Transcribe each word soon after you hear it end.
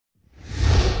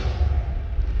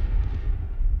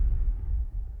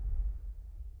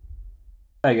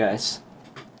Hi guys,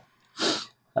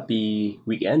 happy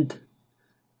weekend.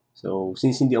 So,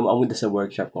 since hindi ako makapunta sa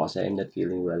workshop ko kasi I'm not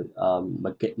feeling well,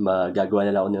 magagawa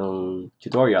na lang ako ng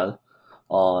tutorial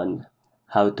on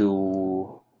how to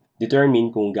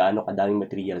determine kung gaano kadaming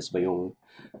materials ba yung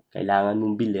kailangan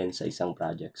mong bilhin sa isang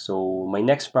project. So, my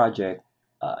next project,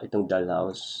 itong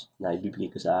dollhouse na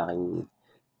ibibigay ko sa aking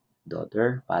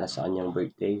daughter para sa kanyang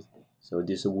birthday. So,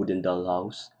 this is a wooden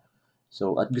dollhouse.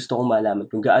 So, at gusto kong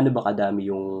malaman kung gaano ba kadami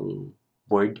yung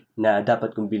board na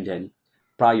dapat kong bilhin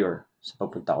prior sa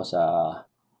pagpunta ko sa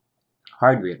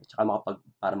hardware tsaka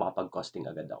para makapag-costing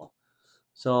agad ako.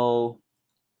 So,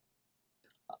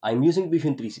 I'm using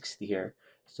Vision 360 here.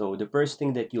 So, the first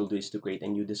thing that you'll do is to create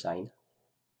a new design.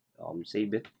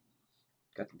 Save it.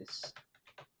 Cut this.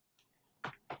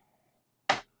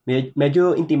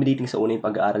 Medyo intimidating sa una yung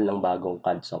pag-aaral ng bagong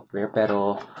CAD software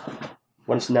pero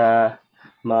once na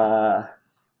ma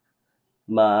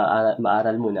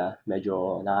maaral mo na,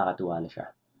 medyo nakakatuwa na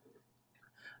siya.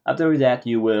 After that,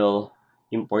 you will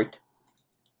import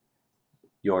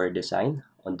your design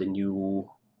on the new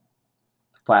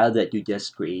file that you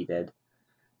just created.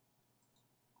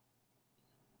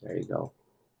 There you go.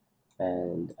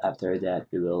 And after that,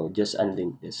 we will just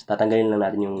unlink this. Tatanggalin lang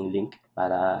natin yung link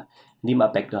para hindi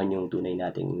maapektuhan yung tunay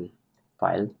nating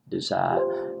file do sa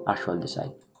actual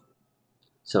design.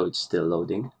 So it's still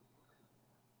loading.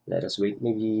 Let us wait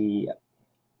maybe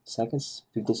seconds,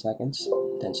 15 seconds,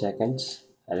 10 seconds.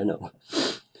 I don't know.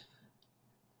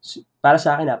 Para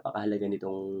sa akin, napakahalaga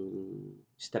nitong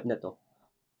step na to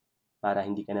para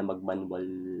hindi ka na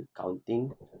mag-manual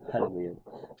counting. Alam mo yun,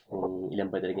 kung ilan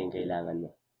ba talaga yung kailangan mo.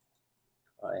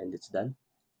 And it's done.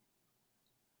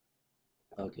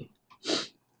 Okay.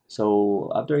 So,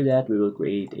 after that, we will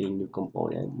create a new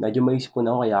component. Medyo maisip ko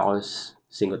na ako kaya ako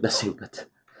singot na singot.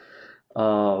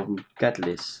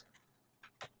 Cutlist.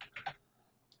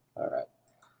 Alright.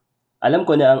 Alam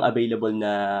ko na ang available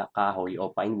na kahoy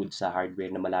o pine wood sa hardware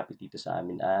na malapit dito sa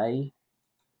amin ay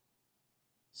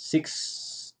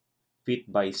 6 feet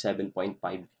by 7.5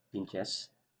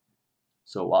 inches.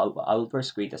 So, I'll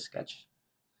first create a sketch.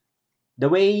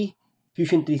 The way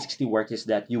Fusion 360 works is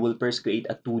that you will first create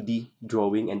a 2D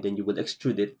drawing and then you will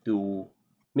extrude it to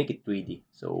make it 3D.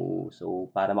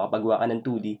 So para makapagawa ka ng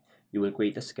 2D, you will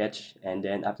create a sketch and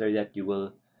then after that you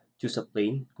will choose a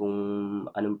plane kung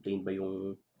anong plane ba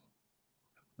yung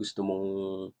gusto mong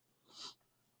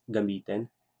gamitin.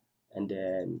 And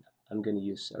then I'm gonna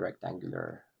use a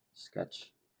rectangular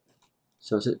sketch.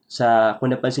 So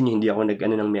kung napansin niyo, hindi ako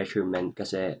nag-ano ng measurement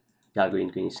kasi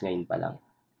gagawin ko yung ngayon pa lang.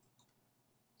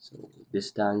 So,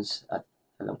 distance at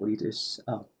alam ko dito is,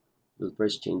 we'll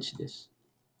first change this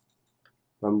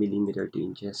from millimeter to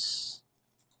inches.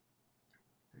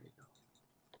 There you go.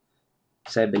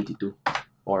 72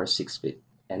 or 6 feet.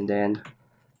 And then,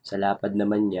 sa lapad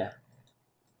naman niya,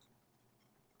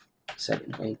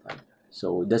 7.5.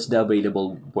 So, that's the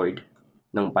available board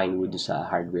ng pine wood sa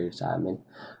hardware sa amin.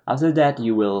 After that,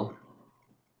 you will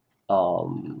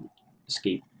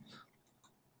escape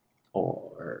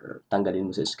or tanggalin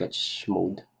mo sa sketch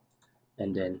mode.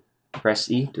 And then,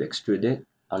 press E to extrude it.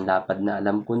 Ang lapad na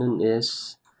alam ko nun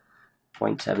is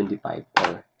 0.75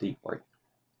 or 3/4.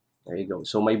 There you go.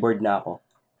 So, may board na ako.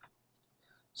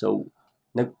 So,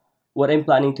 what I'm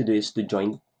planning to do is to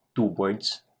join two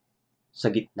boards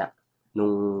sa gitna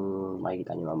nung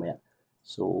makikita nyo mamaya.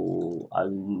 So,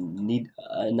 I'll need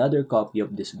another copy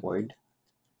of this board.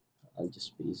 I'll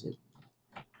just paste it.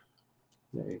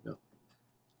 There you go.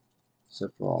 So,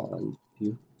 front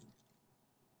view.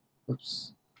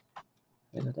 Oops.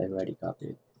 I thought I already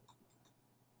copied it.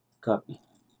 Copy.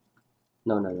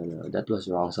 No. That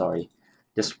was wrong. Sorry.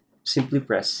 Just simply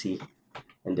press C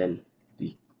and then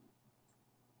V.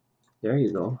 There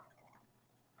you go.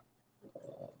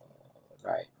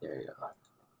 Right, there you go.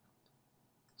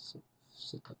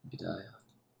 So tabi tayo.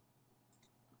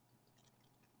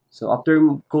 So, after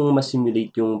kung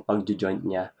ma-simulate yung pag-joint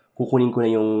niya, kukunin ko na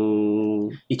yung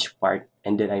each part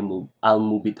and then I'll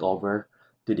move it over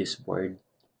to this board.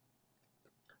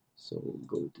 So,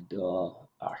 go to the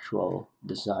actual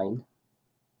design.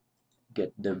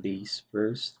 Get the base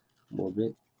first. Move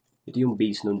it. Ito yung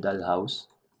base ng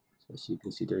dollhouse. So, as you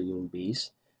consider yung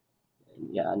base.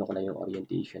 And ano ko lang yung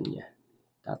orientation niya.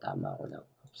 Tatama ko lang.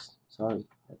 Oops. Sorry,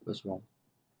 that was wrong.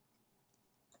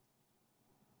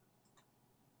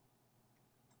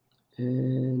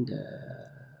 And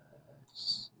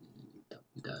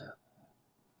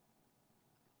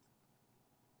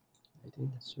I think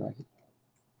that's right.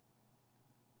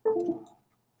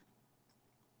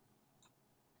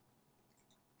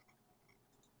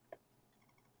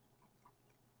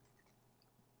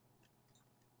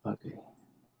 Okay.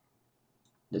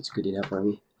 That's good enough for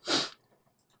me.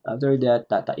 After that,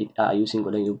 aayusin ko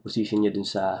lang yung position niya dun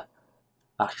sa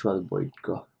actual board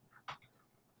ko.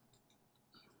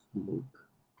 Move.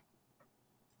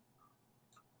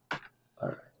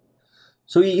 Alright.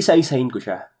 So, iisa-isahin ko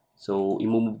siya. So,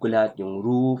 imumove ko lahat yung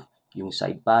roof, yung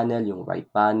side panel, yung right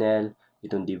panel,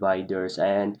 itong dividers,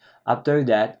 and after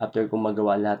that, after kong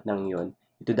magawa lahat ng yon,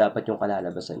 ito dapat yung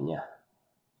kalalabasan niya.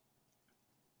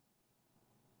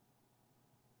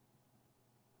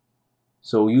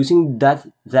 So, using that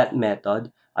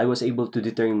method, I was able to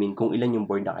determine kung ilan yung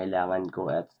board na kailangan ko.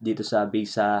 At dito sa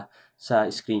base sa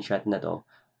screenshot na to,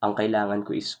 ang kailangan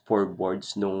ko is 4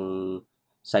 boards nung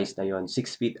size na yon,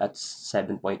 6 feet at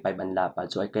 7.5 ang lapad.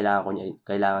 So,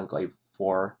 kailangan ko ay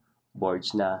 4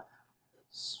 boards na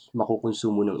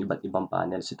makukonsumo ng iba't ibang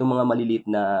panels. Itong mga maliliit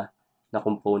na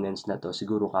components na to,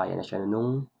 siguro kaya na siya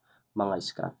nung mga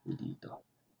scrap dito.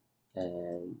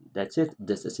 And that's it.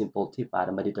 Just a simple tip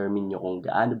para ma-determine nyo kung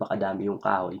gaano ba kadami yung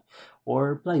kahoy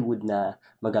or plywood na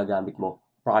magagamit mo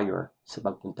prior sa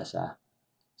pagpunta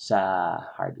sa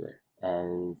hardware.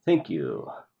 And thank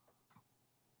you.